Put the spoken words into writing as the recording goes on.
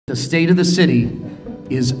The state of the city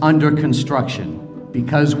is under construction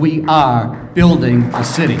because we are building a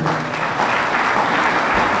city.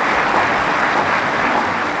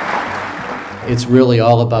 It's really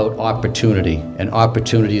all about opportunity, and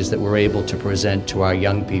opportunities that we're able to present to our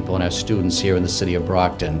young people and our students here in the city of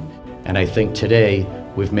Brockton. And I think today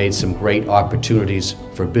we've made some great opportunities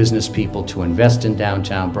for business people to invest in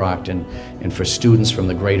downtown Brockton and for students from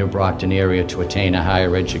the greater Brockton area to attain a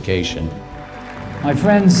higher education. My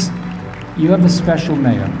friends, you have a special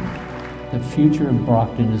mayor. The future of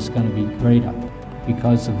Brockton is going to be greater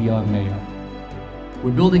because of your mayor.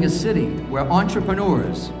 We're building a city where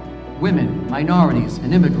entrepreneurs, women, minorities,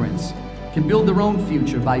 and immigrants can build their own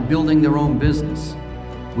future by building their own business.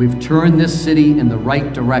 We've turned this city in the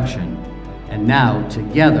right direction, and now,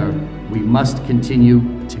 together, we must continue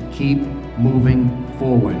to keep moving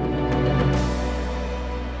forward.